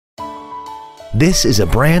This is a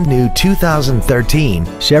brand new 2013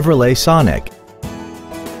 Chevrolet Sonic.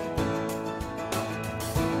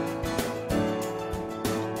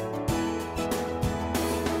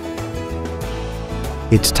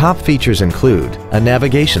 Its top features include a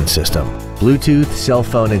navigation system, Bluetooth cell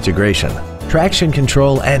phone integration, traction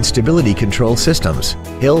control and stability control systems,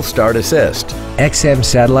 hill start assist, XM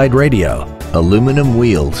satellite radio, aluminum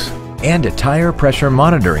wheels, and a tire pressure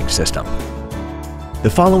monitoring system. The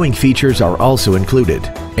following features are also included: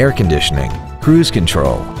 air conditioning, cruise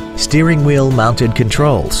control, steering wheel mounted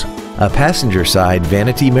controls, a passenger side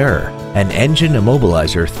vanity mirror, an engine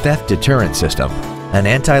immobilizer theft deterrent system, an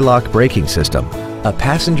anti-lock braking system, a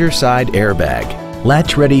passenger side airbag,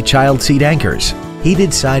 latch-ready child seat anchors,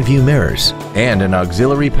 heated side view mirrors, and an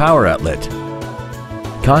auxiliary power outlet.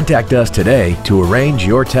 Contact us today to arrange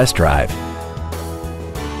your test drive.